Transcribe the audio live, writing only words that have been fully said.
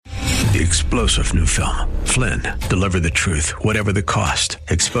The explosive new film, Flynn, deliver the truth, whatever the cost.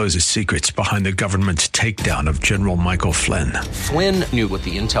 Exposes secrets behind the government's takedown of General Michael Flynn. Flynn knew what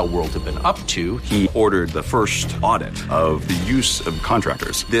the intel world had been up to. He ordered the first audit of the use of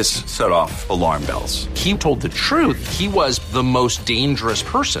contractors. This set off alarm bells. He told the truth. He was the most dangerous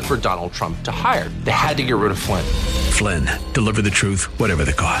person for Donald Trump to hire. They had to get rid of Flynn. Flynn, deliver the truth, whatever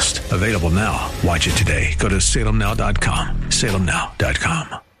the cost. Available now. Watch it today. Go to salemnow.com.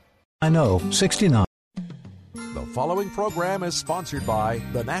 salemnow.com. I know, 69. The following program is sponsored by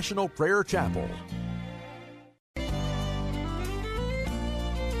the National Prayer Chapel.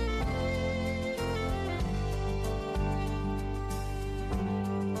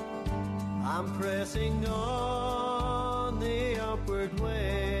 I'm pressing on the upward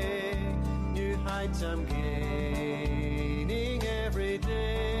way, new heights I'm gaining every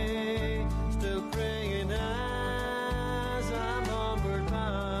day, still praying as I'm onward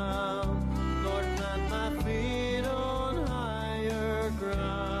bound, Lord, plant my feet on higher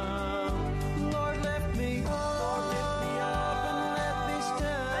ground, Lord, lift me up and let me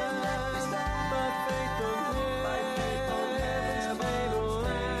stand, by faith on heaven's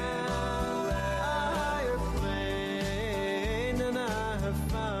tableland, higher plane than I have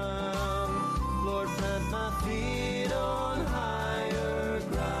found, Lord, plant my feet on higher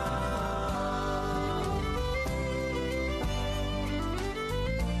ground.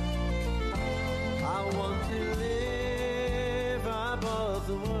 I want to live above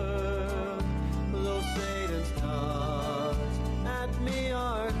the world, though Satan's taunts at me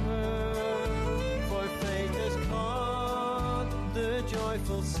are heard, for faith has caught the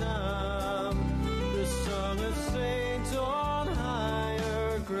joyful sound, the song of saints on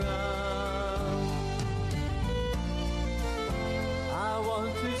higher ground. I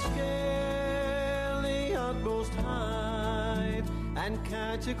want to scale the utmost height and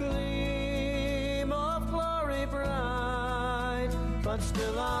catch a gleam of glory bright, but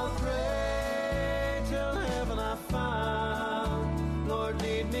still I'll pray till heaven I found. Lord,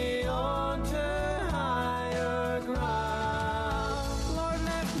 lead me on to higher ground. Lord,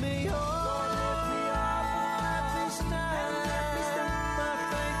 lift me up and let me stand, by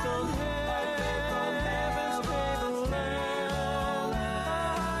faith on heaven's tableland,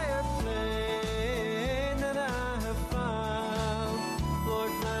 higher plane than I have found.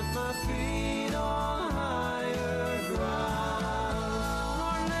 Lord, plant my feet on higher ground.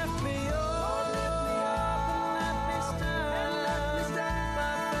 Lord, lift me up and let me stand,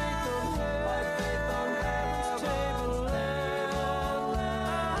 by faith on heaven's tableland,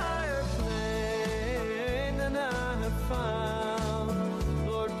 higher plane than I have found.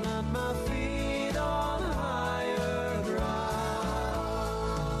 Lord, plant my feet on higher ground.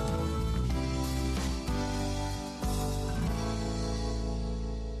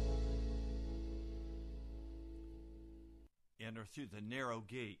 Enter through the narrow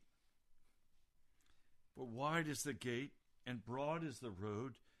gate. For wide is the gate, and broad is the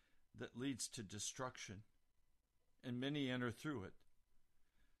road that leads to destruction, and many enter through it.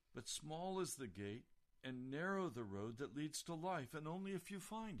 But small is the gate, and narrow the road that leads to life, and only a few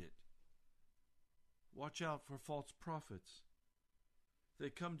find it. Watch out for false prophets. They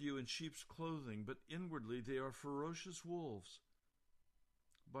come to you in sheep's clothing, but inwardly they are ferocious wolves.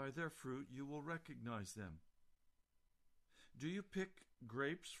 By their fruit you will recognize them. Do you pick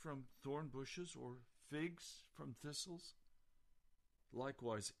grapes from thorn bushes or figs from thistles?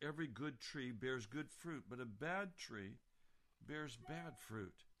 Likewise, every good tree bears good fruit, but a bad tree bears bad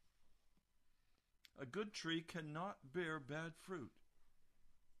fruit. A good tree cannot bear bad fruit,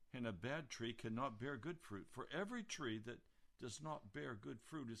 and a bad tree cannot bear good fruit. For every tree that does not bear good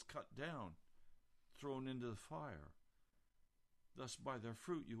fruit is cut down, thrown into the fire. Thus by their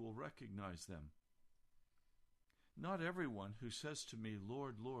fruit you will recognize them. Not everyone who says to me,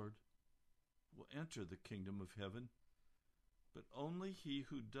 Lord, Lord, will enter the kingdom of heaven, but only he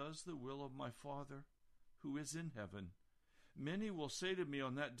who does the will of my Father who is in heaven. Many will say to me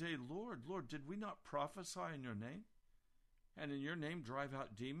on that day, Lord, Lord, did we not prophesy in your name, and in your name drive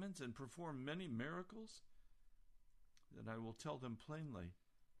out demons and perform many miracles? Then I will tell them plainly,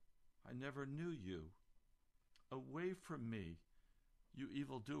 I never knew you. Away from me, you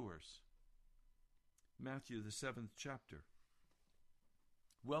evildoers. Matthew, the 7th chapter.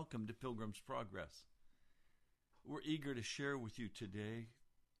 Welcome to Pilgrim's Progress. We're eager to share with you today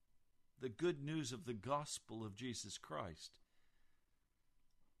the good news of the gospel of Jesus Christ.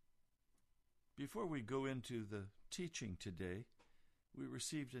 Before we go into the teaching today, we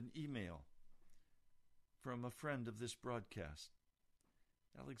received an email from a friend of this broadcast.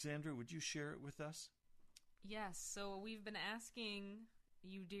 Alexandra, would you share it with us? Yes, so we've been asking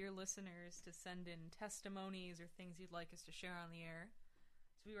you dear listeners to send in testimonies or things you'd like us to share on the air.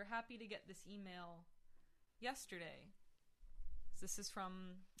 So we were happy to get this email yesterday. This is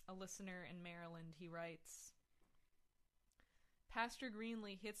from a listener in Maryland. He writes, Pastor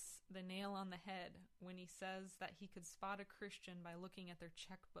Greenlee hits the nail on the head when he says that he could spot a Christian by looking at their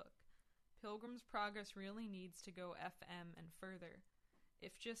checkbook. Pilgrim's Progress really needs to go FM and further.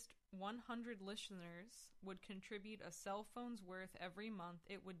 If just 100 listeners would contribute a cell phone's worth every month,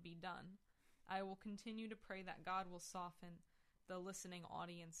 it would be done. I will continue to pray that God will soften the listening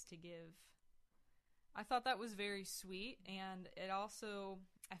audience to give. I thought that was very sweet, and it also,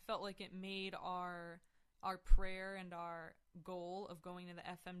 I felt like it made our prayer and our goal of going to the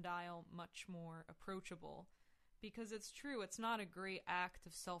FM dial much more approachable. Because it's true, it's not a great act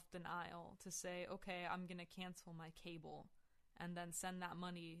of self-denial to say, okay, I'm going to cancel my cable and then send that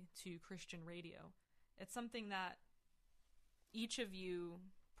money to Christian radio. It's something that each of you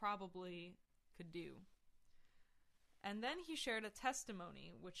probably could do. And then he shared a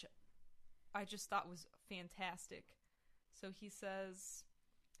testimony, which I just thought was fantastic. So he says,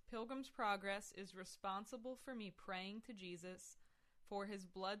 Pilgrim's Progress is responsible for me praying to Jesus for his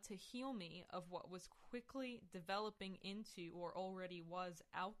blood to heal me of what was quickly developing into or already was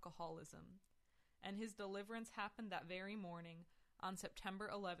alcoholism. And his deliverance happened that very morning on September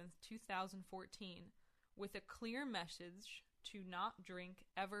 11th, 2014, with a clear message to not drink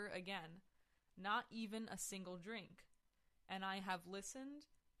ever again, not even a single drink. And I have listened,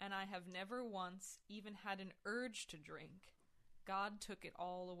 and I have never once even had an urge to drink. God took it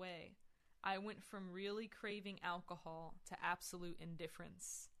all away. I went from really craving alcohol to absolute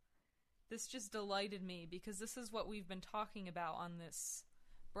indifference. This just delighted me because this is what we've been talking about on this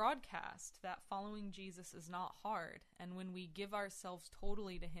broadcast, that following Jesus is not hard, and when we give ourselves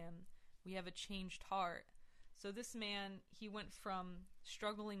totally to him, we have a changed heart. So this man, he went from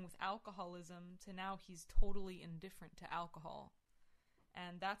struggling with alcoholism to now he's totally indifferent to alcohol.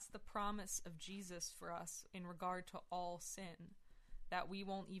 And that's the promise of Jesus for us in regard to all sin, that we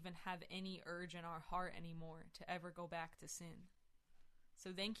won't even have any urge in our heart anymore to ever go back to sin. So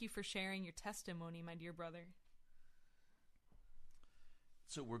thank you for sharing your testimony, my dear brother.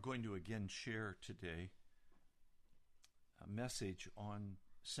 So we're going to again share today a message on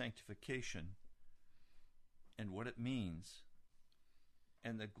sanctification and what it means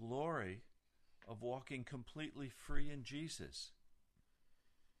and the glory of walking completely free in Jesus.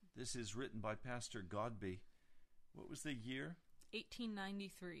 This is written by Pastor Godby. What was the year?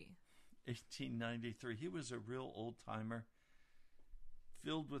 1893. 1893. He was a real old-timer,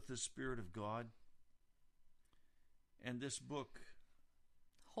 filled with the Spirit of God. And this book,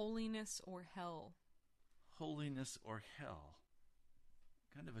 Holiness or Hell. Holiness or Hell.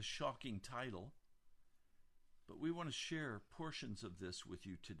 Kind of a shocking title, but we want to share portions of this with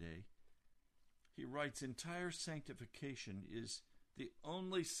you today. He writes, entire sanctification is the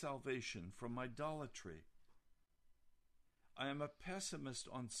only salvation from idolatry. I am a pessimist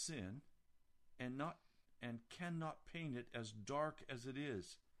on sin and cannot paint it as dark as it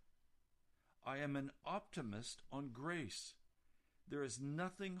is. I am an optimist on grace. There is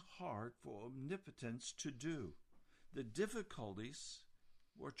nothing hard for omnipotence to do. The difficulties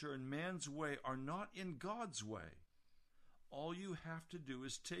which are in man's way are not in God's way. All you have to do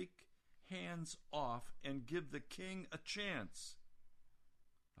is take hands off and give the King a chance.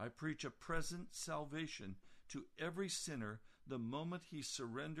 I preach a present salvation to every sinner the moment he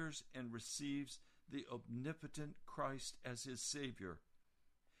surrenders and receives the omnipotent Christ as his Savior,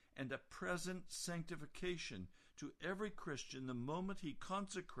 and a present sanctification to every Christian the moment he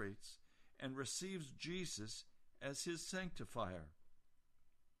consecrates and receives Jesus as his sanctifier.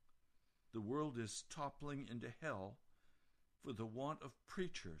 The world is toppling into hell for the want of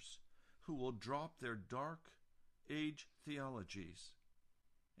preachers who will drop their dark age theologies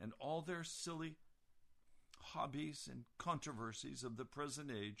and all their silly hobbies and controversies of the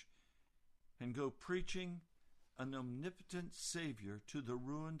present age and go preaching an omnipotent Savior to the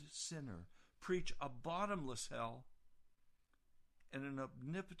ruined sinner, preach a bottomless hell and an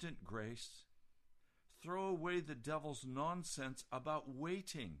omnipotent grace, throw away the devil's nonsense about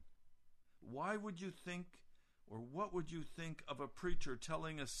waiting. Why would you think, or what would you think of a preacher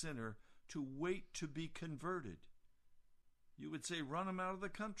telling a sinner to wait to be converted? You would say, run him out of the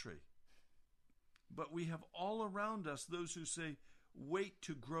country. But we have all around us those who say, wait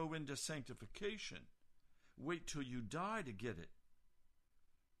to grow into sanctification. Wait till you die to get it.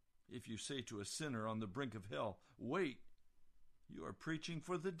 If you say to a sinner on the brink of hell, wait, you are preaching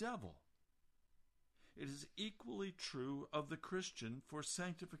for the devil. It is equally true of the Christian for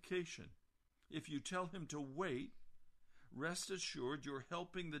sanctification. If you tell him to wait, rest assured you're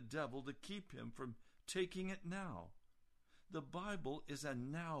helping the devil to keep him from taking it now. The Bible is a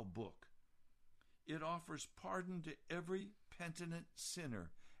now book. It offers pardon to every penitent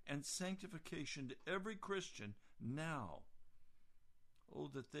sinner and sanctification to every Christian now. Oh,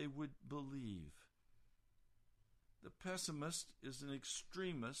 that they would believe. The pessimist is an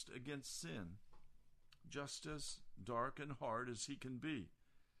extremist against sin, just as dark and hard as he can be.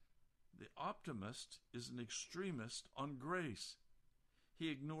 The optimist is an extremist on grace. He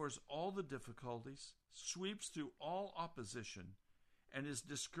ignores all the difficulties, sweeps through all opposition, and is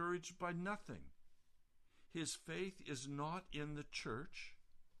discouraged by nothing. His faith is not in the church,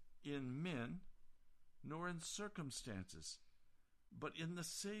 in men, nor in circumstances, but in the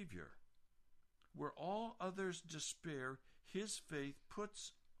Savior. Where all others despair, his faith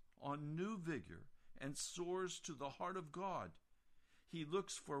puts on new vigor and soars to the heart of God. He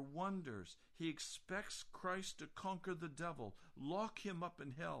looks for wonders. He expects Christ to conquer the devil, lock him up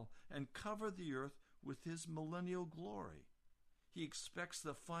in hell, and cover the earth with his millennial glory. He expects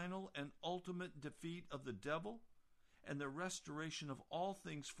the final and ultimate defeat of the devil and the restoration of all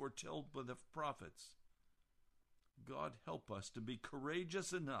things foretold by the prophets. God help us to be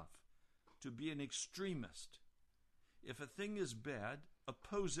courageous enough to be an extremist. If a thing is bad,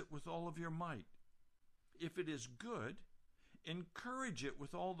 oppose it with all of your might. If it is good, encourage it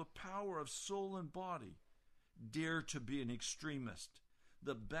with all the power of soul and body. Dare to be an extremist.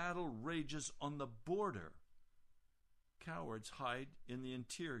 The battle rages on the border. Cowards hide in the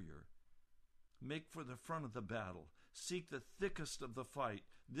interior. Make for the front of the battle. Seek the thickest of the fight.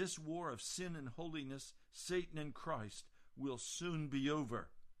 This war of sin and holiness, Satan and Christ, will soon be over.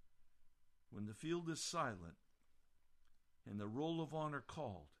 When the field is silent and the roll of honor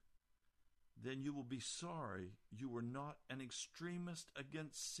called, then you will be sorry you were not an extremist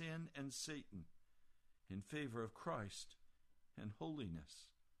against sin and Satan in favor of Christ and holiness.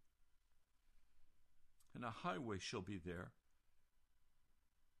 And a highway shall be there,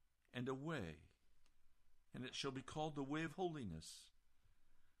 and a way, and it shall be called the way of holiness.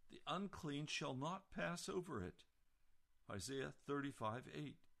 The unclean shall not pass over it. Isaiah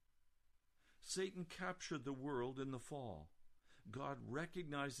 35:8. Satan captured the world in the fall. God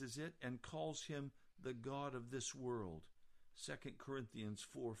recognizes it and calls him the God of this world. 2 Corinthians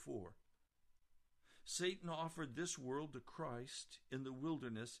 4:4. Satan offered this world to Christ in the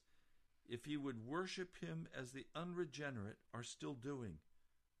wilderness if he would worship him as the unregenerate are still doing.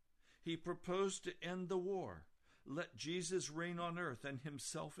 He proposed to end the war, let Jesus reign on earth and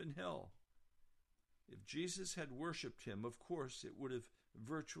himself in hell. If Jesus had worshipped him, of course, it would have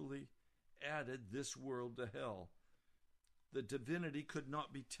virtually added this world to hell. The divinity could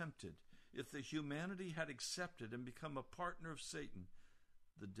not be tempted. If the humanity had accepted and become a partner of Satan,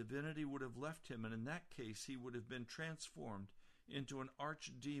 the divinity would have left him, and in that case he would have been transformed into an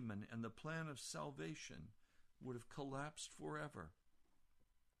archdemon, and the plan of salvation would have collapsed forever.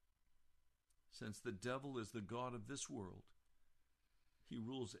 Since the devil is the god of this world, he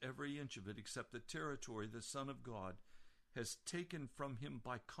rules every inch of it except the territory the Son of God has taken from him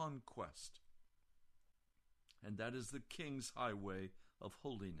by conquest. And that is the King's highway of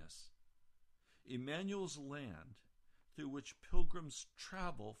holiness. Emmanuel's land, through which pilgrims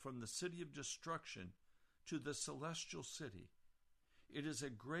travel from the city of destruction to the celestial city. It is a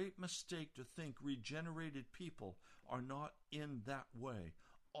great mistake to think regenerated people are not in that way.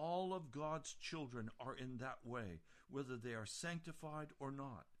 All of God's children are in that way, whether they are sanctified or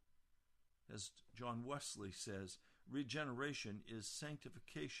not. As John Wesley says, regeneration is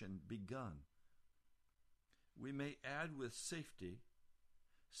sanctification begun. We may add with safety,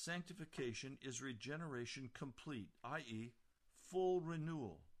 sanctification is regeneration complete, i.e., full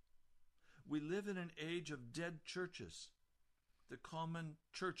renewal. We live in an age of dead churches. The common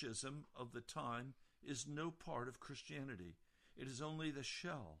churchism of the time is no part of Christianity. It is only the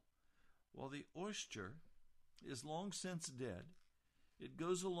shell. While the oyster is long since dead, it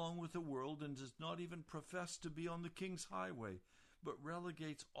goes along with the world and does not even profess to be on the King's highway, but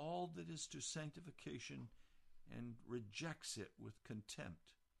relegates all that is to sanctification and rejects it with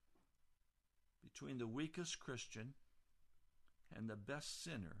contempt. Between the weakest Christian and the best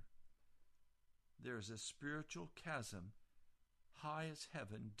sinner, there is a spiritual chasm, high as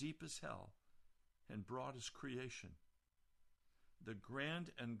heaven, deep as hell, and broad as creation. The grand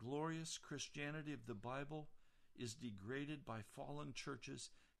and glorious Christianity of the Bible is degraded by fallen churches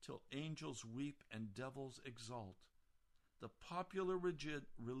till angels weep and devils exult. The popular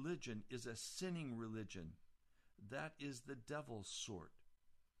religion is a sinning religion. That is the devil's sort.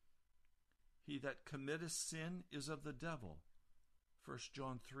 He that committeth sin is of the devil. 1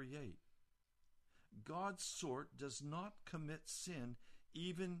 John 3:8. God's sort does not commit sin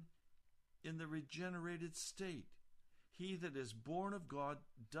even in the regenerated state. He that is born of God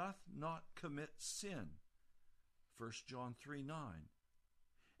doth not commit sin. 1 John 3:9.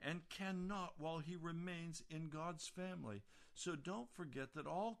 And cannot while he remains in God's family. So don't forget that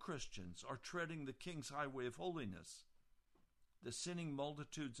all Christians are treading the King's highway of holiness. The sinning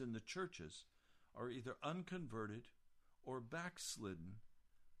multitudes in the churches are either unconverted or backslidden,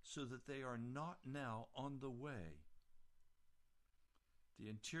 so that they are not now on the way. The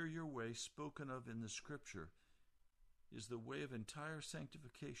interior way spoken of in the Scripture is the way of entire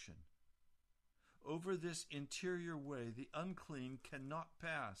sanctification. Over this interior way the unclean cannot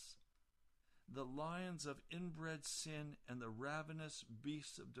pass. The lions of inbred sin and the ravenous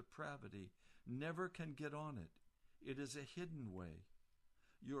beasts of depravity never can get on it. It is a hidden way.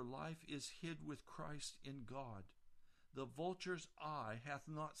 Your life is hid with Christ in God. The vulture's eye hath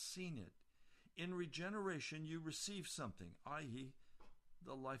not seen it. In regeneration you receive something, i.e.,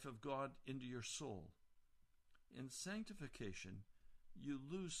 the life of God into your soul. In sanctification you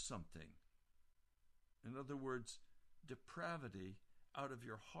lose something. In other words, depravity out of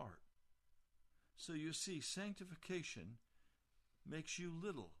your heart. So you see, sanctification makes you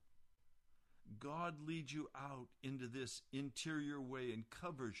little. God leads you out into this interior way and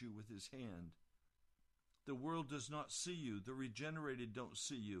covers you with his hand. The world does not see you. The regenerated don't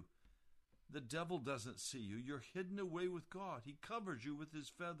see you. The devil doesn't see you. You're hidden away with God. He covers you with his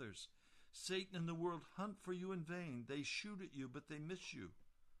feathers. Satan and the world hunt for you in vain. They shoot at you, but they miss you.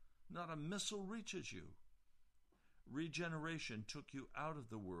 Not a missile reaches you. Regeneration took you out of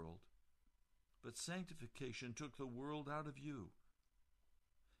the world, but sanctification took the world out of you.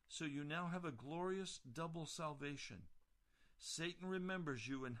 So you now have a glorious double salvation. Satan remembers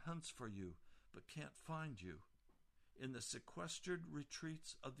you and hunts for you, but can't find you. In the sequestered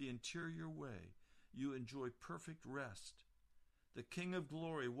retreats of the interior way, you enjoy perfect rest. The King of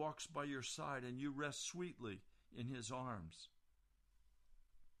Glory walks by your side, and you rest sweetly in his arms.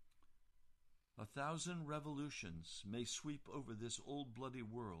 1,000 revolutions may sweep over this old bloody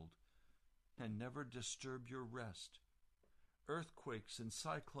world and never disturb your rest. Earthquakes and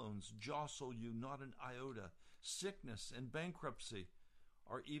cyclones jostle you not an iota. Sickness and bankruptcy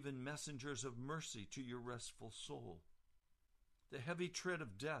are even messengers of mercy to your restful soul. The heavy tread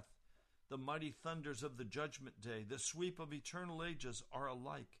of death, the mighty thunders of the judgment day, the sweep of eternal ages are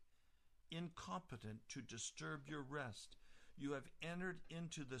alike incompetent to disturb your rest. You have entered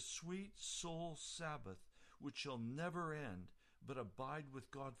into the sweet soul Sabbath, which shall never end, but abide with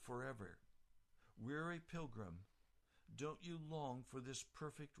God forever. Weary pilgrim, don't you long for this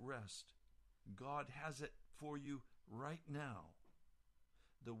perfect rest? God has it for you right now.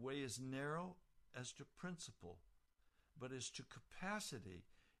 The way is narrow as to principle, but as to capacity,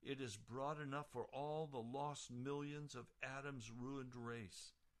 it is broad enough for all the lost millions of Adam's ruined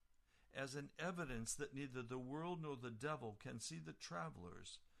race. As an evidence that neither the world nor the devil can see the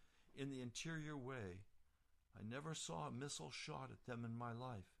travelers in the interior way, I never saw a missile shot at them in my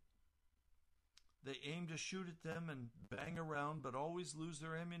life. They aim to shoot at them and bang around, but always lose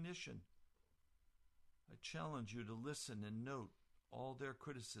their ammunition. I challenge you to listen and note all their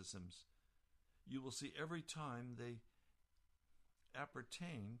criticisms. You will see every time they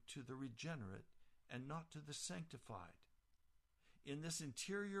appertain to the regenerate and not to the sanctified. In this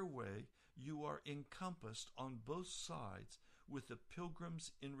interior way, you are encompassed on both sides with the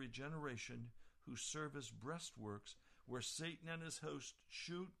pilgrims in regeneration who serve as breastworks where Satan and his host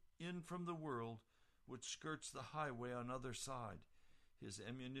shoot in from the world which skirts the highway on either side. His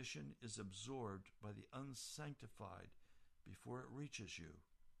ammunition is absorbed by the unsanctified before it reaches you.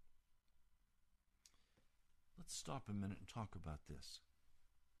 Let's stop a minute and talk about this.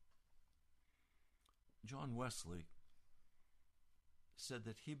 John Wesley said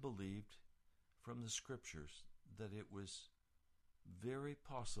that he believed from the Scriptures that it was very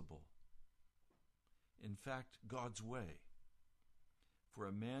possible, in fact, God's way, for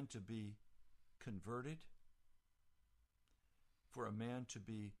a man to be converted, for a man to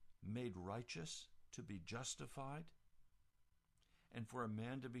be made righteous, to be justified, and for a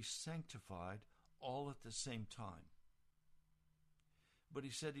man to be sanctified all at the same time. But he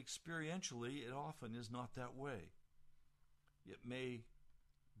said experientially it often is not that way. It may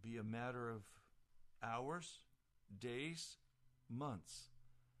be a matter of hours, days, months,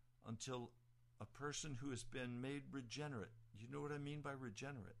 until a person who has been made regenerate. You know what I mean by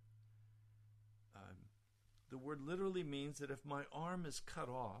regenerate? The word literally means that if my arm is cut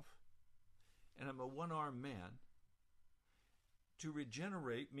off, and I'm a one-armed man, to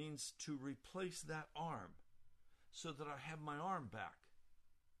regenerate means to replace that arm so that I have my arm back.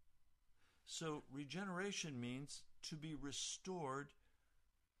 So regeneration means to be restored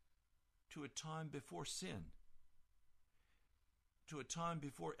to a time before sin, to a time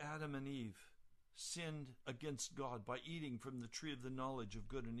before Adam and Eve sinned against God by eating from the tree of the knowledge of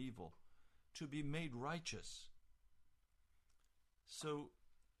good and evil, to be made righteous. So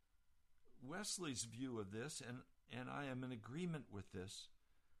Wesley's view of this, and I am in agreement with this,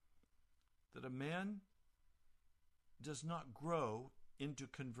 that a man does not grow into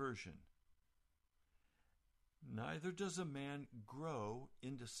conversion. Neither does a man grow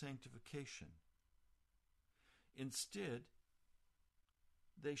into sanctification. Instead,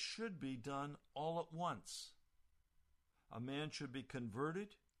 they should be done all at once. A man should be converted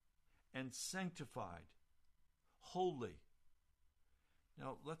and sanctified, holy.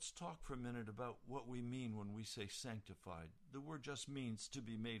 Now, let's talk for a minute about what we mean when we say sanctified. The word just means to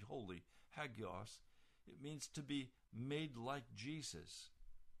be made holy, hagios. It means to be made like Jesus.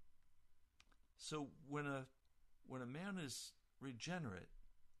 So when a man is regenerate,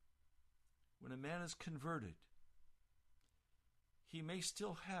 when a man is converted, he may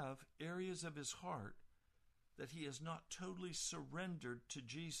still have areas of his heart that he has not totally surrendered to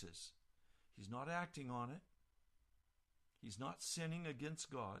Jesus. He's not acting on it. He's not sinning against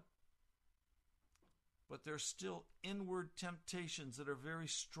God. But there's still inward temptations that are very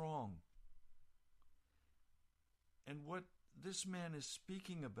strong. And what this man is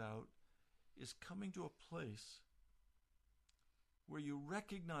speaking about is coming to a place where you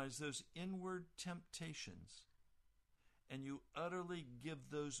recognize those inward temptations and you utterly give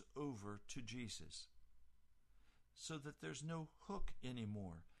those over to Jesus, so that there's no hook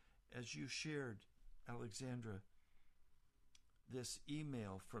anymore. As you shared, Alexandra, this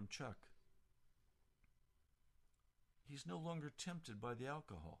email from Chuck, he's no longer tempted by the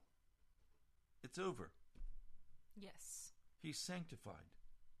alcohol. It's over. Yes. He's sanctified.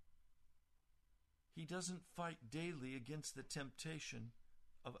 He doesn't fight daily against the temptation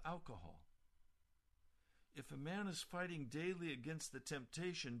of alcohol. If a man is fighting daily against the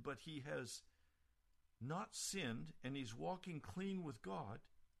temptation, but he has not sinned and he's walking clean with God,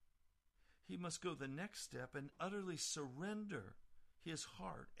 he must go the next step and utterly surrender his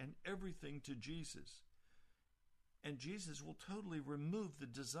heart and everything to Jesus. And Jesus will totally remove the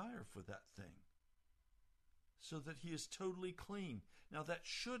desire for that thing so that he is totally clean. Now that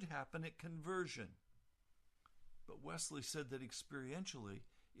should happen at conversion. But Wesley said that experientially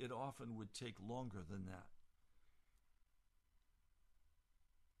it often would take longer than that.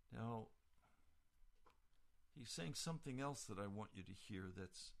 Now, he's saying something else that I want you to hear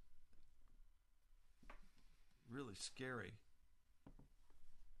that's really scary.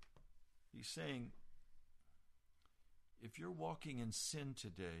 He's saying, if you're walking in sin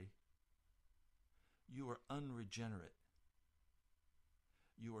today, you are unregenerate.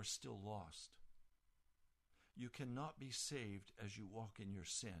 You are still lost. You cannot be saved as you walk in your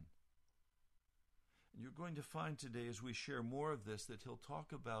sin. And you're going to find today, as we share more of this, that he'll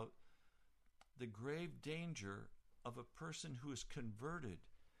talk about the grave danger of a person who is converted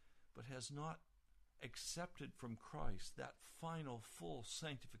but has not accepted from Christ that final full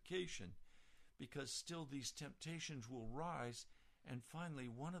sanctification, because still these temptations will rise, and finally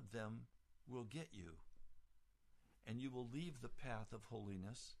one of them will get you. And you will leave the path of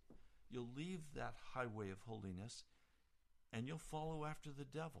holiness. You'll leave that highway of holiness, and you'll follow after the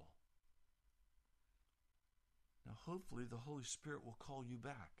devil. Now, hopefully the Holy Spirit will call you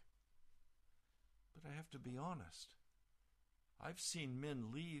back. But I have to be honest. I've seen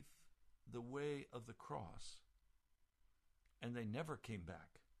men leave the way of the cross, and they never came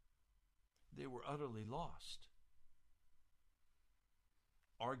back. They were utterly lost.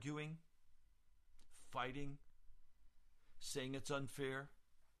 Arguing, fighting, saying it's unfair.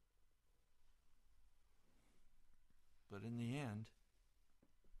 But in the end,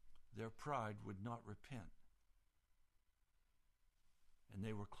 their pride would not repent. And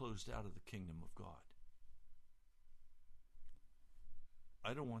they were closed out of the kingdom of God.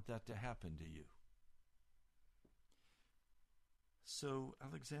 I don't want that to happen to you. So,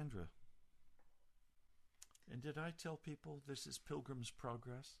 Alexandra, and did I tell people this is Pilgrim's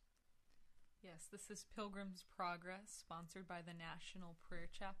Progress? Yes, this is Pilgrim's Progress, sponsored by the National Prayer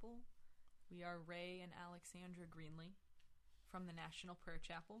Chapel. We are Ray and Alexandra Greenlee from the National Prayer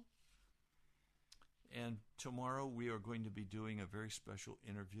Chapel. And tomorrow we are going to be doing a very special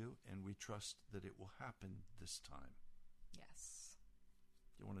interview, and we trust that it will happen this time. Yes.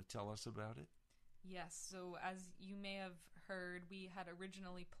 Do you want to tell us about it? Yes, so as you may have heard, we had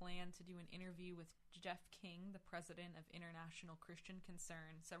originally planned to do an interview with Jeff King, the president of International Christian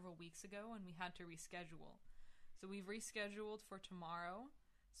Concern, several weeks ago, and we had to reschedule. So we've rescheduled for tomorrow.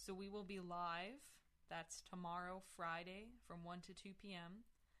 So we will be live. That's tomorrow, Friday, from 1 to 2 p.m.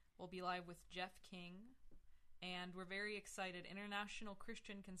 We'll be live with Jeff King, and we're very excited. International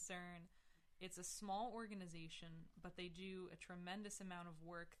Christian Concern. It's a small organization, but they do a tremendous amount of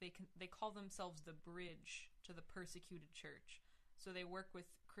work. They call themselves the bridge to the persecuted church. So they work with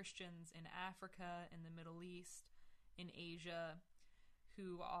Christians in Africa, in the Middle East, in Asia,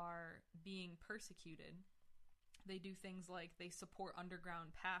 who are being persecuted. They do things like they support underground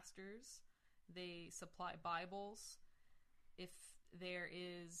pastors. They supply Bibles. If there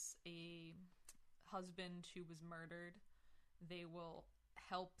is a husband who was murdered, they will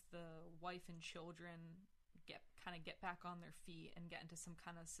help the wife and children get back on their feet and get into some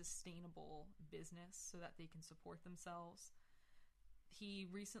kind of sustainable business so that they can support themselves. He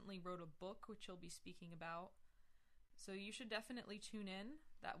recently wrote a book, which he'll be speaking about. So you should definitely tune in.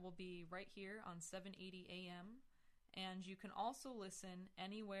 That will be right here on 780 AM. And you can also listen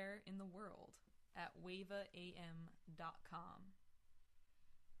anywhere in the world at waveam.com.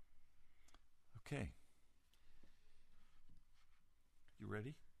 Okay. You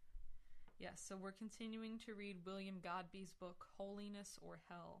ready? Yes, so we're continuing to read William Godby's book, Holiness or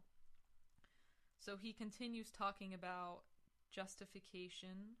Hell. So he continues talking about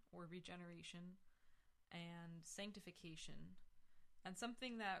justification or regeneration and sanctification. And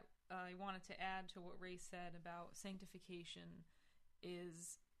something that I wanted to add to what Ray said about sanctification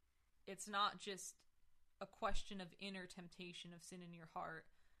is it's not just a question of inner temptation of sin in your heart,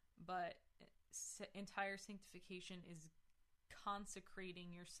 but entire sanctification is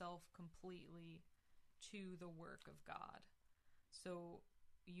consecrating yourself completely to the work of God. So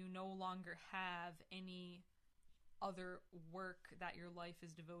you no longer have any other work that your life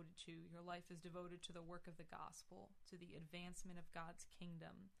is devoted to. Your life is devoted to the work of the gospel, to the advancement of God's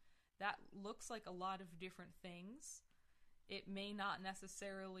kingdom. That looks like a lot of different things. It may not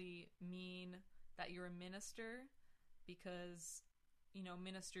necessarily mean that you're a minister, because,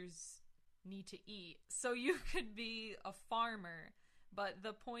 ministers need to eat. So you could be a farmer, but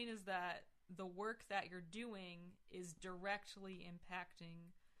the point is that the work that you're doing is directly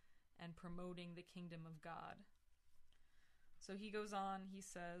impacting and promoting the kingdom of God. So he goes on, he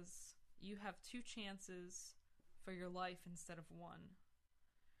says, you have 2 chances for your life instead of 1.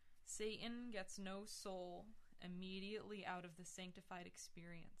 Satan gets no soul immediately out of the sanctified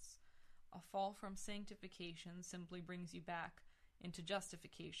experience. A fall from sanctification simply brings you back into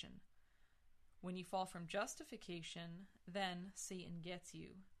justification. When you fall from justification, then Satan gets you.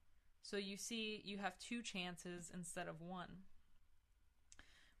 So you see, you have 2 chances instead of 1.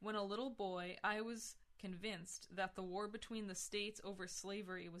 When a little boy, I was convinced that the war between the states over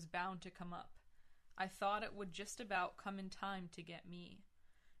slavery was bound to come up. I thought it would just about come in time to get me.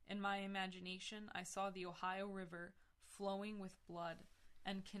 In my imagination, I saw the Ohio River flowing with blood,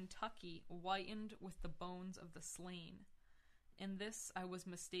 and Kentucky whitened with the bones of the slain. In this I was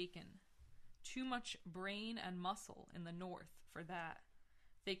mistaken. Too much brain and muscle in the North for that.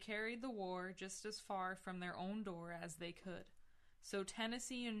 They carried the war just as far from their own door as they could. So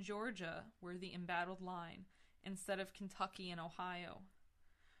Tennessee and Georgia were the embattled line, instead of Kentucky and Ohio.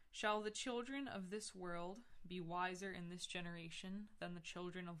 Shall the children of this world be wiser in this generation than the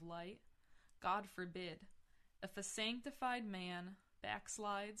children of light? God forbid. If a sanctified man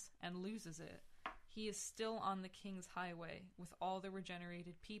backslides and loses it, he is still on the king's highway with all the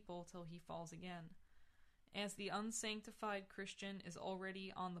regenerated people till he falls again. As the unsanctified Christian is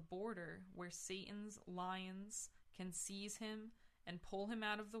already on the border where Satan's lions can seize him and pull him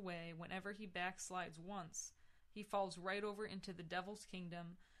out of the way whenever he backslides once, he falls right over into the devil's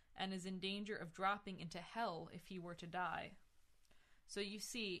kingdom and is in danger of dropping into hell if he were to die. So you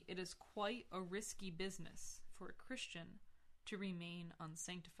see, it is quite a risky business for a Christian to remain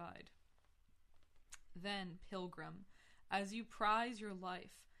unsanctified. Then, pilgrim, as you prize your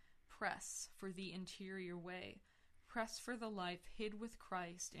life, press for the interior way. Press for the life hid with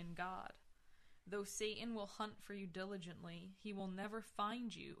Christ in God. Though Satan will hunt for you diligently, he will never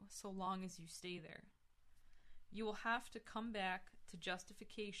find you so long as you stay there. You will have to come back to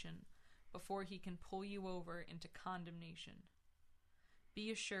justification before he can pull you over into condemnation.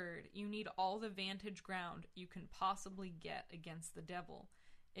 Be assured, you need all the vantage ground you can possibly get against the devil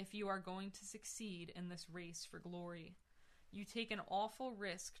if you are going to succeed in this race for glory. You take an awful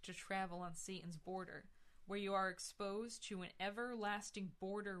risk to travel on Satan's border, where you are exposed to an everlasting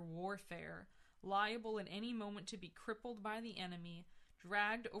border warfare, liable at any moment to be crippled by the enemy,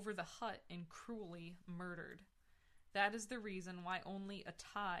 dragged over the hut, and cruelly murdered. That is the reason why only a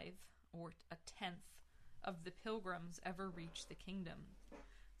tithe, or a tenth, of the pilgrims ever reach the kingdom.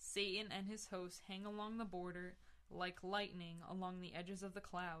 Satan and his hosts hang along the border, like lightning along the edges of the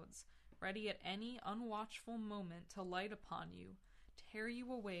clouds, ready at any unwatchful moment to light upon you, tear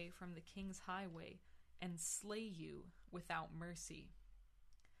you away from the king's highway, and slay you without mercy.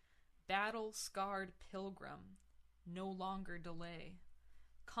 Battle-scarred pilgrim, no longer delay.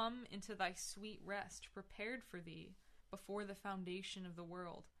 Come into thy sweet rest prepared for thee before the foundation of the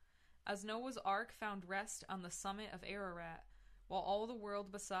world. As Noah's ark found rest on the summit of Ararat, while all the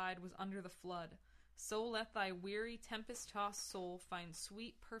world beside was under the flood, so let thy weary, tempest-tossed soul find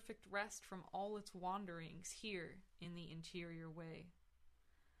sweet, perfect rest from all its wanderings here in the interior way.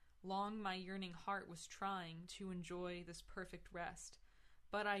 Long my yearning heart was trying to enjoy this perfect rest,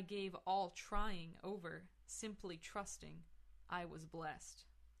 but I gave all trying over, simply trusting I was blessed.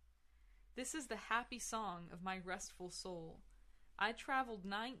 This is the happy song of my restful soul. I traveled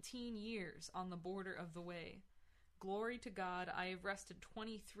 19 years on the border of the way. Glory to God, I have rested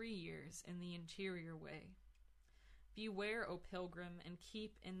 23 years in the interior way. Beware, O pilgrim, and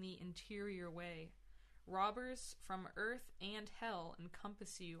keep in the interior way. Robbers from earth and hell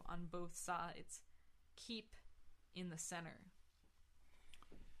encompass you on both sides. Keep in the center.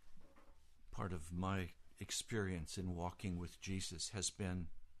 Part of my experience in walking with Jesus has been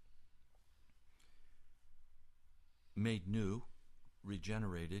made new,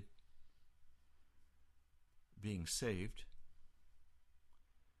 regenerated, being saved,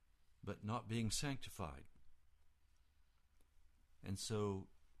 but not being sanctified. And so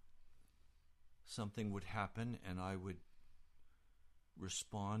something would happen and I would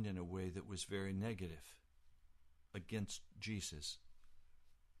respond in a way that was very negative against Jesus.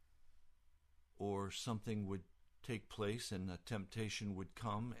 Or something would take place and a temptation would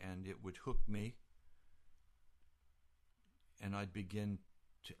come and it would hook me, and I'd begin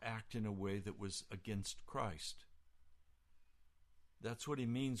to act in a way that was against Christ. That's what he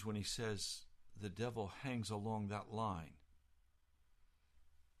means when he says the devil hangs along that line.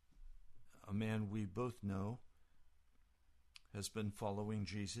 A man we both know has been following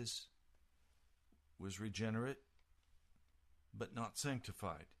Jesus, was regenerate, but not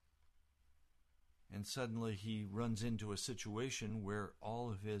sanctified. And suddenly he runs into a situation where all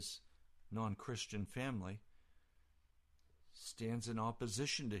of his non-Christian family stands in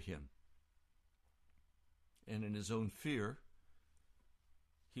opposition to him. And in his own fear,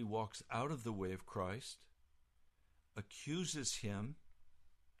 he walks out of the way of Christ, accuses him,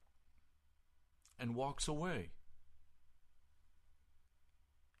 and walks away,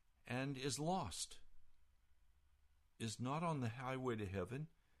 and is lost, is not on the highway to heaven,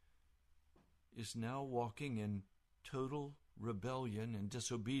 is now walking in total rebellion and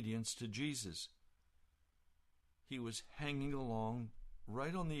disobedience to Jesus. He was hanging along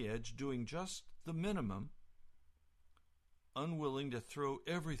right on the edge, doing just the minimum, unwilling to throw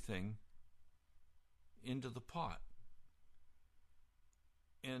everything into the pot.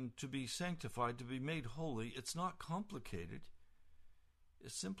 And to be sanctified, to be made holy, it's not complicated.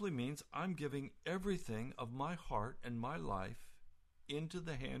 It simply means I'm giving everything of my heart and my life into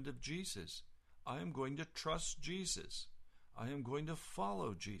the hand of Jesus. I am going to trust Jesus. I am going to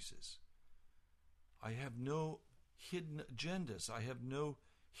follow Jesus. I have no hidden agendas. I have no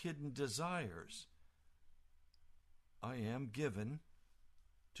hidden desires. I am given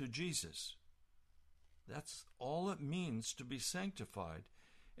to Jesus. That's all it means to be sanctified.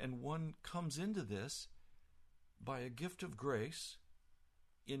 And one comes into this by a gift of grace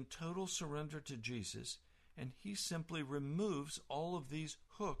in total surrender to Jesus, and he simply removes all of these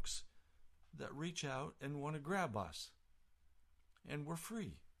hooks that reach out and want to grab us. And we're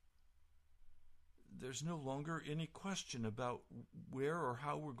free. There's no longer any question about where or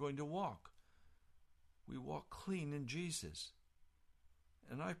how we're going to walk. We walk clean in Jesus.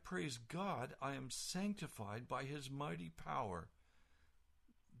 And I praise God I am sanctified by his mighty power,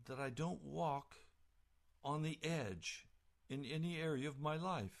 that I don't walk on the edge in any area of my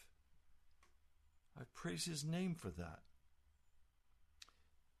life. I praise his name for that.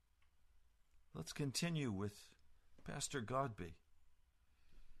 Let's continue with Pastor Godby.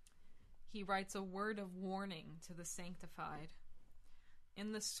 He writes a word of warning to the sanctified.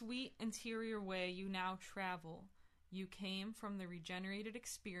 In the sweet interior way you now travel, you came from the regenerated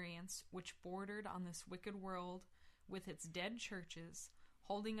experience which bordered on this wicked world with its dead churches,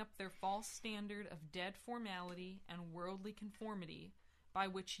 holding up their false standard of dead formality and worldly conformity by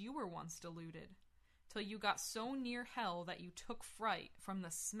which you were once deluded, till you got so near hell that you took fright from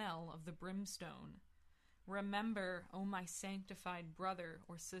the smell of the brimstone. Remember, O my sanctified brother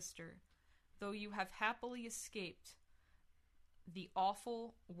or sister, though you have happily escaped the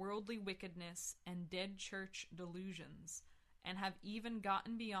awful worldly wickedness and dead church delusions, and have even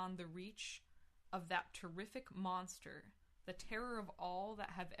gotten beyond the reach of that terrific monster, the terror of all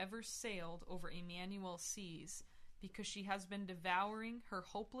that have ever sailed over Emmanuel's seas, because she has been devouring her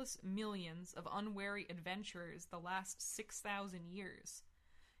hopeless millions of unwary adventurers the last 6,000 years.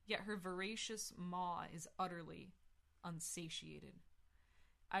 Yet her voracious maw is utterly unsatiated.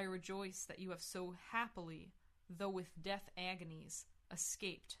 I rejoice that you have so happily, though with death agonies,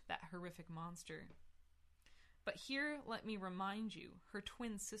 escaped that horrific monster. But here let me remind you, her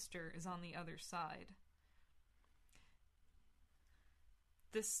twin sister is on the other side.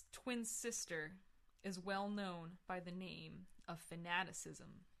 This twin sister is well known by the name of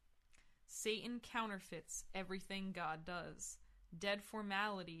fanaticism. Satan counterfeits everything God does. Dead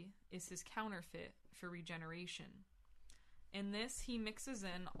formality is his counterfeit for regeneration. In this, he mixes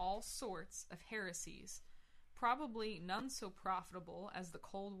in all sorts of heresies, probably none so profitable as the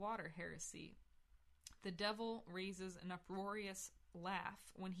cold water heresy. The devil raises an uproarious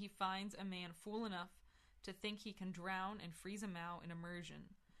laugh when he finds a man fool enough to think he can drown and freeze him out in immersion.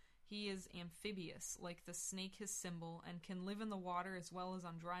 He is amphibious, like the snake his symbol, and can live in the water as well as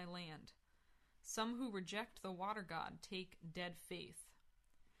on dry land. Some who reject the water god take dead faith.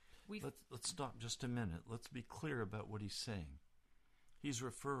 Let's stop just a minute. Let's be clear about what he's saying. He's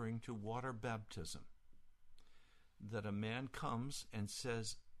referring to water baptism. That a man comes and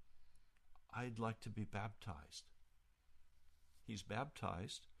says, I'd like to be baptized. He's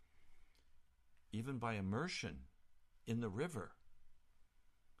baptized, even by immersion, in the river.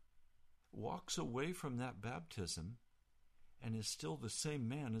 Walks away from that baptism and is still the same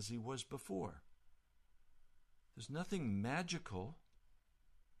man as he was before. There's nothing magical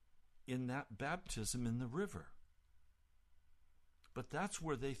in that baptism in the river. But that's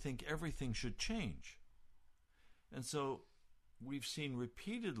where they think everything should change. And so we've seen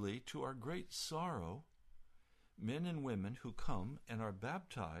repeatedly, to our great sorrow, men and women who come and are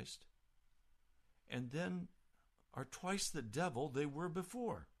baptized and then are twice the devil they were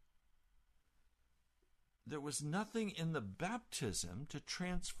before. There was nothing in the baptism to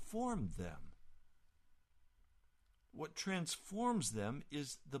transform them. What transforms them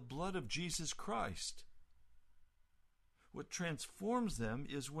is the blood of Jesus Christ. What transforms them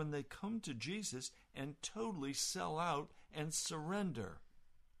is when they come to Jesus and totally sell out and surrender,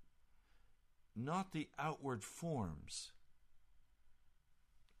 not the outward forms.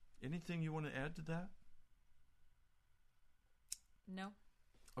 Anything you want to add to that? No.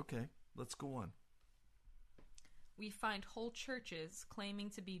 Okay, let's go on. We find whole churches claiming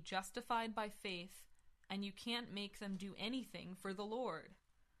to be justified by faith, and you can't make them do anything for the Lord.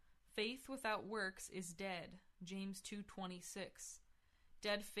 Faith without works is dead, James 2:26.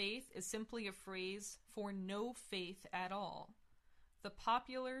 Dead faith is simply a phrase for no faith at all. The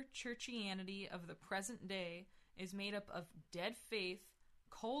popular churchianity of the present day is made up of dead faith,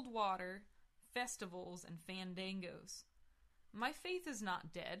 cold water, festivals, and fandangos. My faith is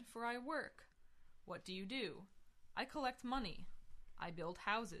not dead, for I work. What do? I collect money. I build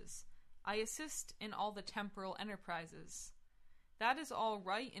houses. I assist in all the temporal enterprises. That is all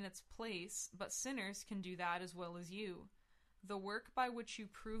right in its place, but sinners can do that as well as you. The work by which you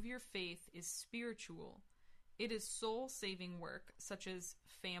prove your faith is spiritual. It is soul-saving work, such as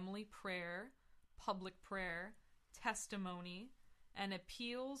family prayer, public prayer, testimony, and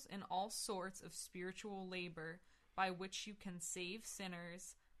appeals in all sorts of spiritual labor by which you can save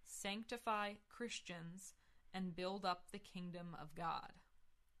sinners, sanctify Christians, and build up the kingdom of God.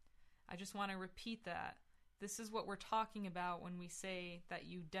 I just want to repeat that. This is what we're talking about when we say that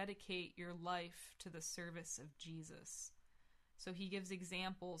you dedicate your life to the service of Jesus. So he gives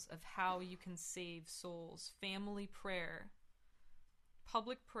examples of how you can save souls. Family prayer,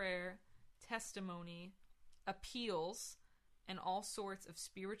 public prayer, testimony, appeals, and all sorts of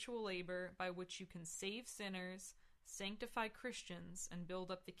spiritual labor by which you can save sinners, sanctify Christians, and build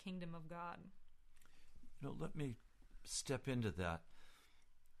up the kingdom of God. Let me step into that.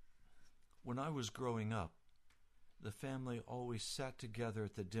 When I was growing up, the family always sat together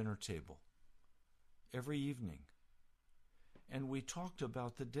at the dinner table every evening, and we talked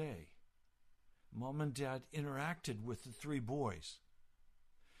about the day. Mom and Dad interacted with the three boys,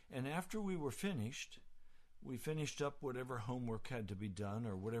 and after we were finished, we finished up whatever homework had to be done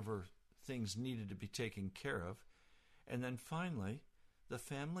or whatever things needed to be taken care of, and then finally the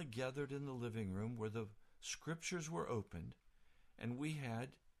family gathered in the living room where the scriptures were opened, and we had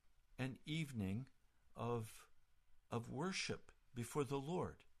an evening of worship before the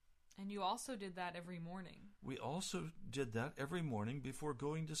Lord. And you also did that every morning. We also did that every morning before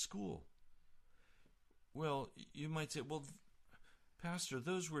going to school. Well, you might say, well, Pastor,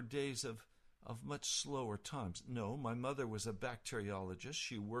 those were days of much slower times. No, my mother was a bacteriologist.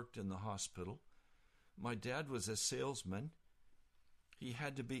 She worked in the hospital. My dad was a salesman. He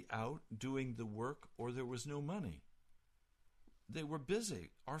had to be out doing the work or there was no money. They were busy.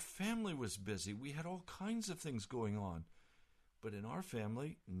 Our family was busy. We had all kinds of things going on. But in our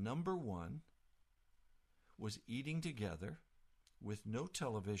family, number one was eating together with no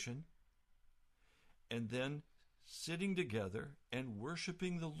television and then sitting together and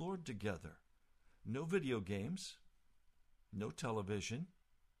worshiping the Lord together. No video games, no television,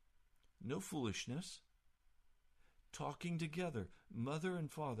 no foolishness. Talking together. Mother and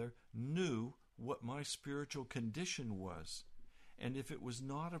father knew what my spiritual condition was. And if it was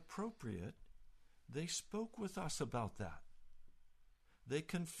not appropriate, they spoke with us about that. They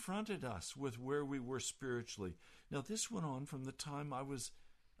confronted us with where we were spiritually. Now, this went on from the time I was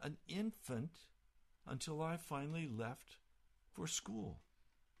an infant until I finally left for school,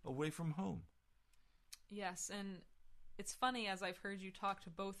 away from home. Yes, and it's funny, as I've heard you talk to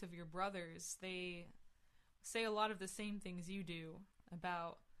both of your brothers, they say a lot of the same things you do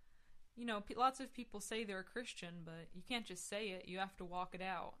about, lots of people say they're a Christian, but you can't just say it, you have to walk it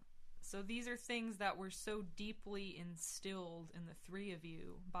out. So these are things that were so deeply instilled in the three of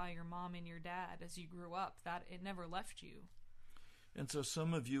you by your mom and your dad as you grew up that it never left you. And so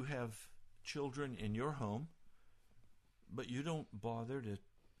some of you have children in your home, but you don't bother to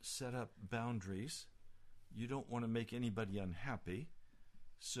set up boundaries. You don't want to make anybody unhappy.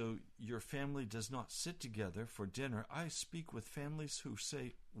 So your family does not sit together for dinner. I speak with families who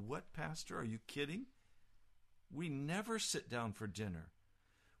say, "What, Pastor? Are you kidding? We never sit down for dinner.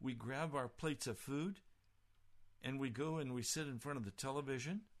 We grab our plates of food and we go and we sit in front of the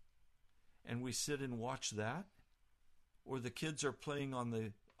television and we sit and watch that. Or the kids are playing on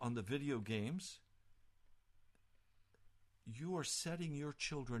the video games." You are setting your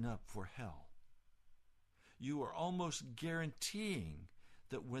children up for hell. You are almost guaranteeing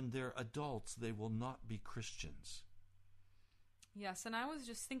that when they're adults, they will not be Christians. Yes, and I was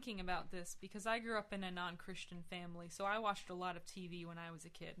just thinking about this because I grew up in a non-Christian family, so I watched a lot of TV when I was a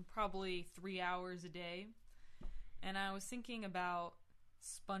kid, probably 3 hours a day. And I was thinking about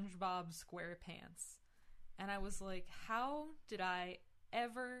SpongeBob SquarePants. And I was like, how did I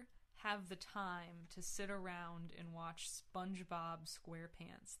ever have the time to sit around and watch SpongeBob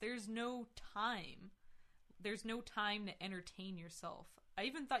SquarePants? There's no time. There's no time to entertain yourself. I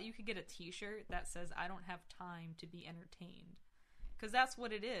even thought you could get a t-shirt that says, "I don't have time to be entertained." Because that's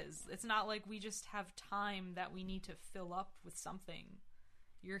what it is. It's not like we just have time that we need to fill up with something.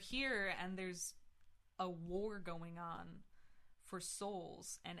 You're here and there's a war going on for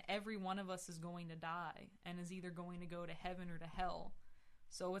souls, and every one of us is going to die and is either going to go to heaven or to hell.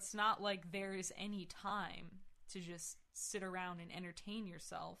 So it's not like there is any time to just sit around and entertain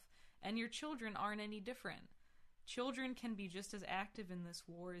yourself, and your children aren't any different. Children can be just as active in this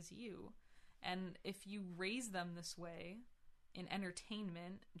war as you, and if you raise them this way, in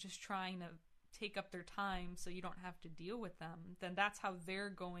entertainment, just trying to take up their time so you don't have to deal with them, then that's how they're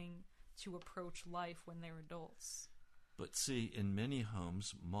going to approach life when they're adults. But see, in many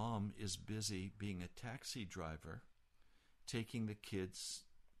homes, mom is busy being a taxi driver, taking the kids,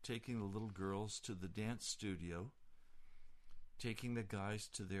 taking the little girls to the dance studio, taking the guys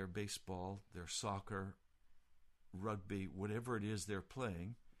to their baseball, their soccer, rugby, whatever it is they're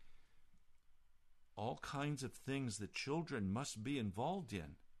playing. All kinds of things that children must be involved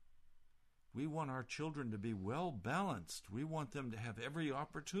in. We want our children to be well balanced. We want them to have every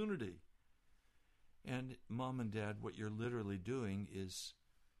opportunity. And mom and dad, what you're literally doing is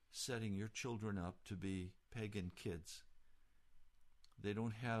setting your children up to be pagan kids. They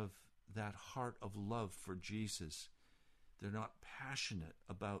don't have that heart of love for Jesus. They're not passionate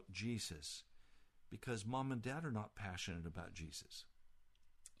about Jesus because mom and dad are not passionate about Jesus.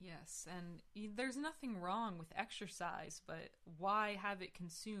 Yes, and there's nothing wrong with exercise, but why have it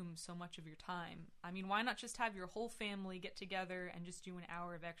consume so much of your time? I mean, why not just have your whole family get together and just do an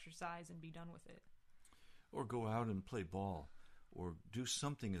hour of exercise and be done with it? Or go out and play ball, or do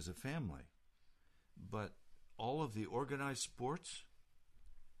something as a family. But all of the organized sports,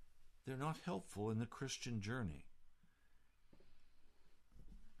 they're not helpful in the Christian journey.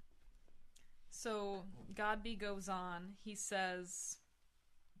 So Godby goes on. He says,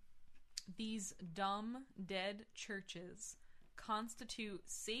 "These dumb, dead churches constitute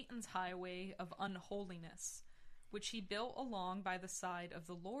Satan's highway of unholiness, which he built along by the side of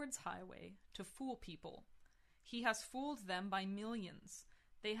the Lord's highway to fool people. He has fooled them by millions.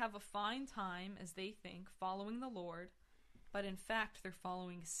 They have a fine time, as they think, following the Lord, but in fact they're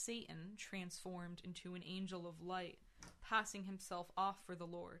following Satan transformed into an angel of light, passing himself off for the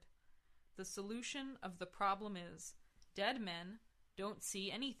Lord. The solution of the problem is, dead men don't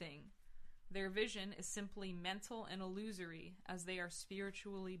see anything. Their vision is simply mental and illusory, as they are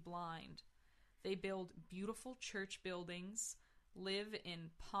spiritually blind. They build beautiful church buildings, live in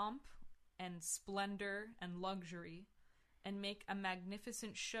pomp and splendor and luxury, and make a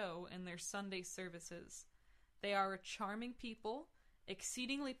magnificent show in their Sunday services. They are a charming people,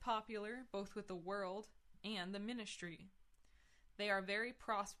 exceedingly popular both with the world and the ministry. They are very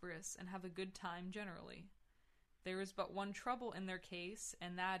prosperous and have a good time generally. There is but one trouble in their case,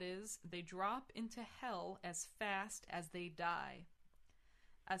 and that is, they drop into hell as fast as they die.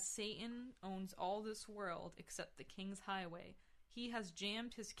 As Satan owns all this world except the King's Highway, he has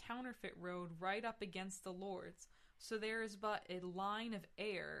jammed his counterfeit road right up against the Lord's, so there is but a line of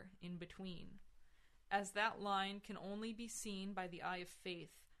air in between. As that line can only be seen by the eye of faith,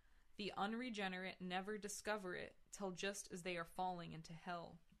 the unregenerate never discover it till just as they are falling into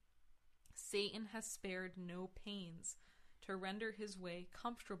hell. Satan has spared no pains to render his way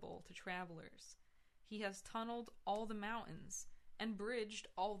comfortable to travelers. He has tunneled all the mountains, and bridged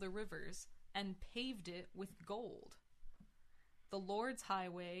all the rivers, and paved it with gold. The Lord's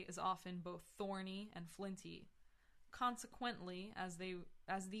highway is often both thorny and flinty. Consequently, as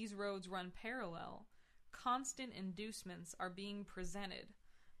these roads run parallel, constant inducements are being presented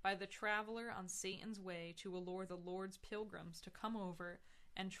by the traveler on Satan's way to allure the Lord's pilgrims to come over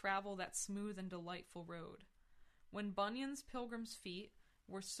and travel that smooth and delightful road. When Bunyan's pilgrims' feet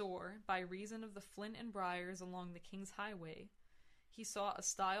were sore by reason of the flint and briars along the King's Highway, he saw a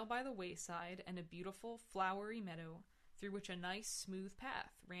stile by the wayside and a beautiful flowery meadow through which a nice smooth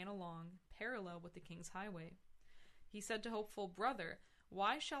path ran along parallel with the King's Highway. He said to hopeful brother,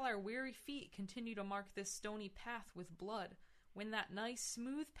 "Why shall our weary feet continue to mark this stony path with blood, when that nice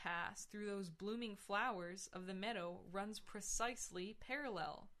smooth path through those blooming flowers of the meadow runs precisely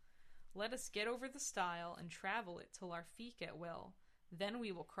parallel? Let us get over the stile and travel it till our feet get well. Then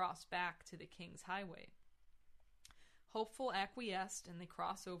we will cross back to the King's Highway." Hopeful acquiesced, and they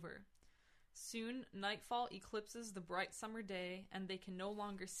cross over. Soon nightfall eclipses the bright summer day, and they can no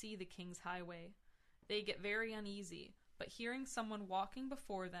longer see the King's Highway. They get very uneasy, but hearing someone walking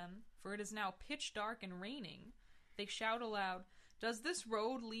before them, for it is now pitch dark and raining, they shout aloud, "Does this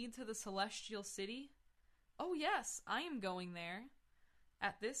road lead to the celestial city?" "Oh yes, I am going there."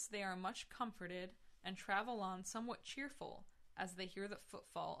 At this they are much comforted, and travel on somewhat cheerful, as they hear the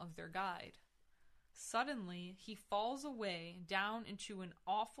footfall of their guide. Suddenly he falls away down into an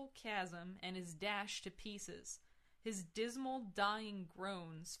awful chasm and is dashed to pieces. His dismal, dying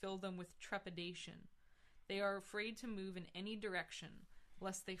groans fill them with trepidation. They are afraid to move in any direction,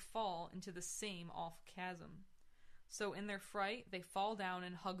 lest they fall into the same awful chasm. So in their fright they fall down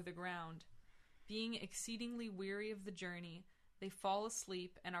and hug the ground. Being exceedingly weary of the journey, they fall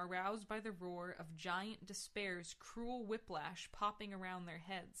asleep and are roused by the roar of Giant Despair's cruel whiplash popping around their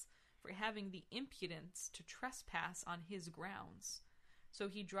heads, for having the impudence to trespass on his grounds. So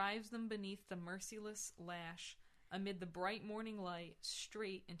he drives them beneath the merciless lash, amid the bright morning light,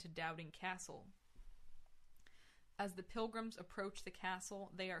 straight into Doubting Castle. As the pilgrims approach the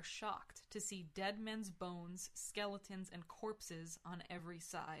castle, they are shocked to see dead men's bones, skeletons, and corpses on every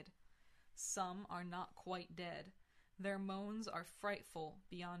side. Some are not quite dead. Their moans are frightful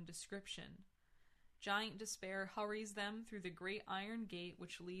beyond description. Giant Despair hurries them through the great iron gate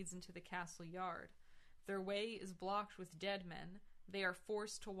which leads into the castle yard. Their way is blocked with dead men. They are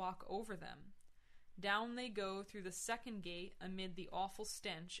forced to walk over them. Down they go through the second gate amid the awful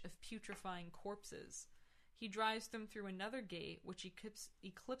stench of putrefying corpses. He drives them through another gate which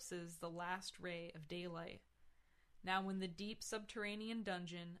eclipses the last ray of daylight. Now in the deep subterranean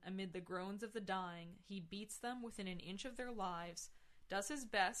dungeon, amid the groans of the dying, he beats them within an inch of their lives, does his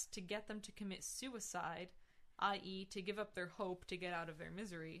best to get them to commit suicide, i.e. to give up their hope to get out of their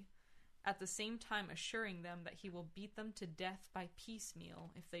misery, at the same time assuring them that he will beat them to death by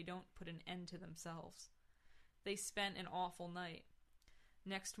piecemeal if they don't put an end to themselves. They spent an awful night.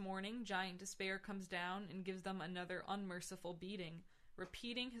 Next morning, Giant Despair comes down and gives them another unmerciful beating,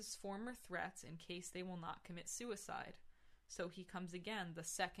 repeating his former threats in case they will not commit suicide. So he comes again the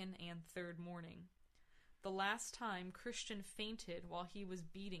second and third morning. The last time Christian fainted while he was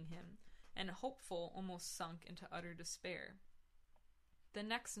beating him, and Hopeful almost sunk into utter despair. The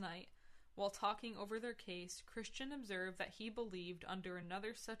next night, while talking over their case, Christian observed that he believed under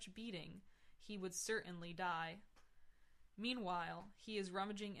another such beating he would certainly die. Meanwhile, he is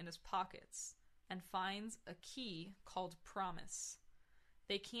rummaging in his pockets, and finds a key called Promise.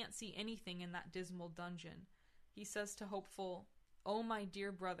 They can't see anything in that dismal dungeon. He says to Hopeful, "Oh, my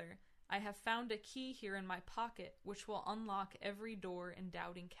dear brother, I have found a key here in my pocket, which will unlock every door in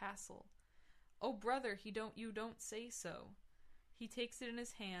Doubting Castle." "Oh, brother, you don't say so." He takes it in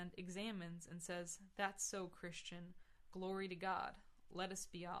his hand, examines, and says, "That's so, Christian. Glory to God. Let us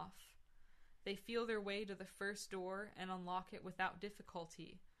be off." They feel their way to the first door and unlock it without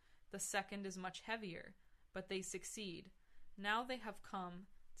difficulty. The second is much heavier, but they succeed. Now they have come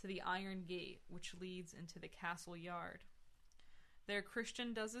to the iron gate, which leads into the castle yard. Their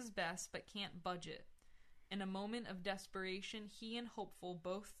Christian does his best, but can't budge it. In a moment of desperation, he and Hopeful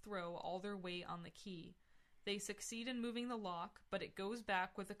both throw all their weight on the key. They succeed in moving the lock, but it goes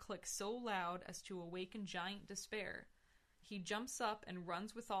back with a click so loud as to awaken Giant Despair. He jumps up and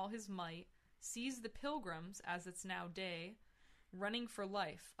runs with all his might, sees the pilgrims, as it's now day, running for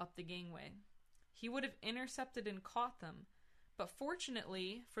life up the gangway. He would have intercepted and caught them, but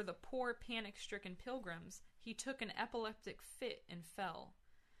fortunately for the poor panic-stricken pilgrims, he took an epileptic fit and fell.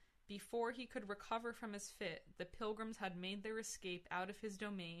 Before he could recover from his fit, the pilgrims had made their escape out of his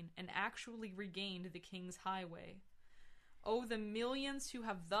domain and actually regained the king's highway. Oh, the millions who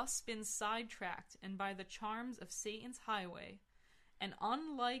have thus been sidetracked and by the charms of Satan's highway, and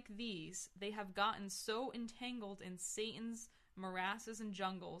unlike these, they have gotten so entangled in Satan's morasses and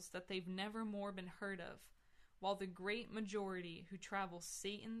jungles that they've never more been heard of, while the great majority who travel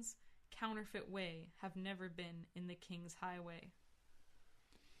Satan's counterfeit way have never been in the king's highway.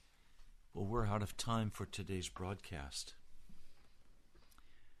 Well, we're out of time for today's broadcast.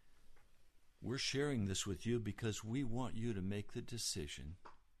 We're sharing this with you because we want you to make the decision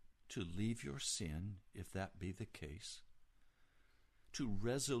to leave your sin, if that be the case, to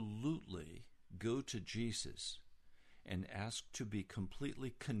resolutely go to Jesus and ask to be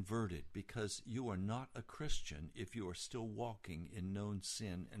completely converted, because you are not a Christian if you are still walking in known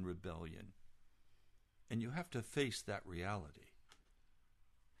sin and rebellion. And you have to face that reality.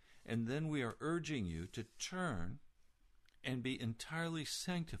 And then we are urging you to turn and be entirely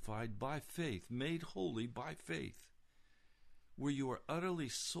sanctified by faith, made holy by faith, where you are utterly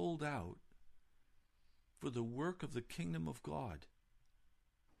sold out for the work of the kingdom of God.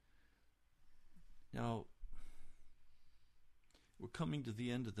 Now, we're coming to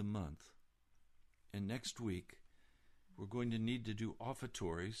the end of the month, and next week we're going to need to do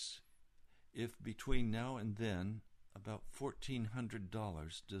offertories if between now and then about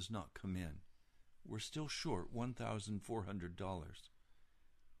 $1,400 does not come in. We're still short $1,400.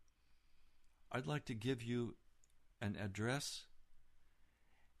 I'd like to give you an address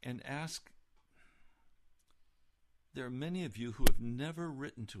and ask. There are many of you who have never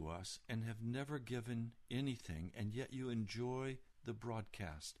written to us and have never given anything, and yet you enjoy the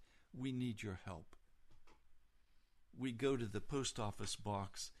broadcast. We need your help. We go to the post office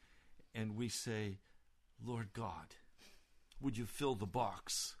box and we say, "Lord God, would you fill the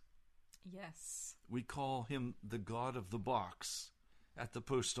box?" Yes. We call him the God of the box at the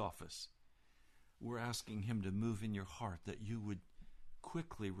post office. We're asking him to move in your heart, that you would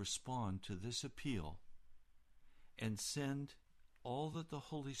quickly respond to this appeal and send all that the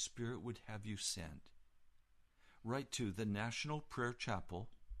Holy Spirit would have you send. Write to the National Prayer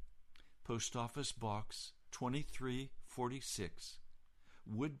Chapel, Post Office Box 2346,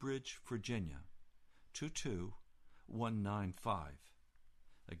 Woodbridge, Virginia, 22195.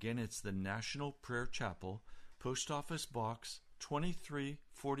 Again, it's the National Prayer Chapel, Post Office Box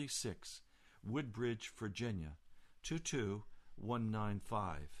 2346, Woodbridge, Virginia,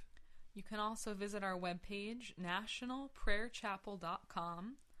 22195. You can also visit our webpage,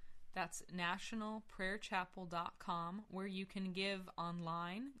 nationalprayerchapel.com. That's nationalprayerchapel.com, where you can give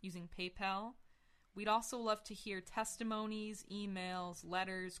online using PayPal. We'd also love to hear testimonies, emails,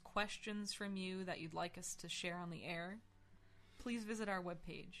 letters, questions from you that you'd like us to share on the air. Please visit our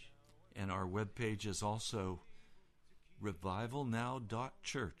webpage. And our webpage is also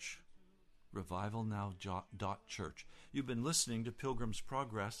revivalnow.church. Revivalnow.church. You've been listening to Pilgrim's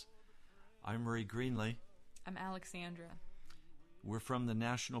Progress. I'm Murray Greenley. I'm Alexandra. We're from the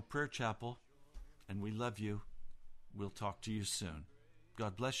National Prayer Chapel, and we love you. We'll talk to you soon.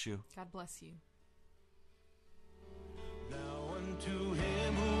 God bless you. God bless you. Now unto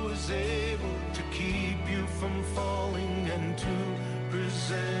him who is able to keep you from falling and to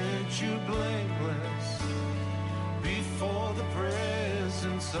present you blameless before the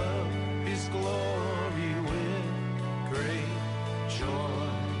presence of his glory with great joy.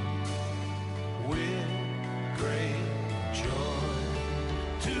 With great joy,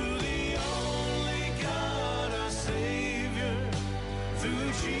 to the only God, our Savior,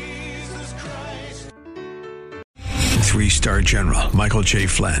 through Jesus Christ. 3-star general Michael J.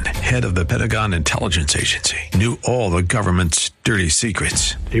 Flynn, head of the Pentagon Intelligence Agency, knew all the government's dirty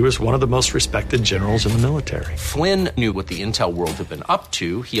secrets. He was one of the most respected generals in the military. Flynn knew what the intel world had been up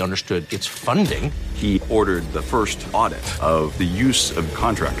to. He understood its funding. He ordered the first audit of the use of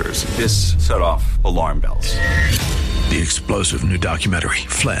contractors. This set off alarm bells. The explosive new documentary,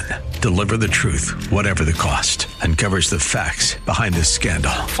 Flynn, Deliver the Truth, Whatever the Cost, uncovers the facts behind this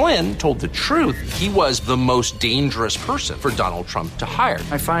scandal. Flynn told the truth. He was the most dangerous person for Donald Trump to hire.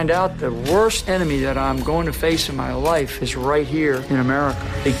 I find out the worst enemy that I'm going to face in my life is right here in America.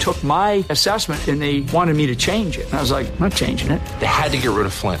 They took my assessment and they wanted me to change it. And I was like, I'm not changing it. They had to get rid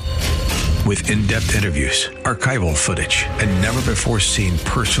of Flynn. With in-depth interviews, archival footage, and never-before-seen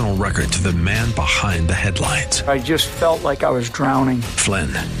personal records of the man behind the headlines. I just felt like I was drowning. Flynn,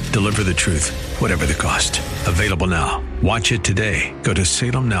 Deliver the Truth, Whatever the Cost. Available now. Watch it today. Go to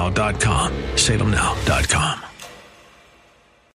salemnow.com. salemnow.com.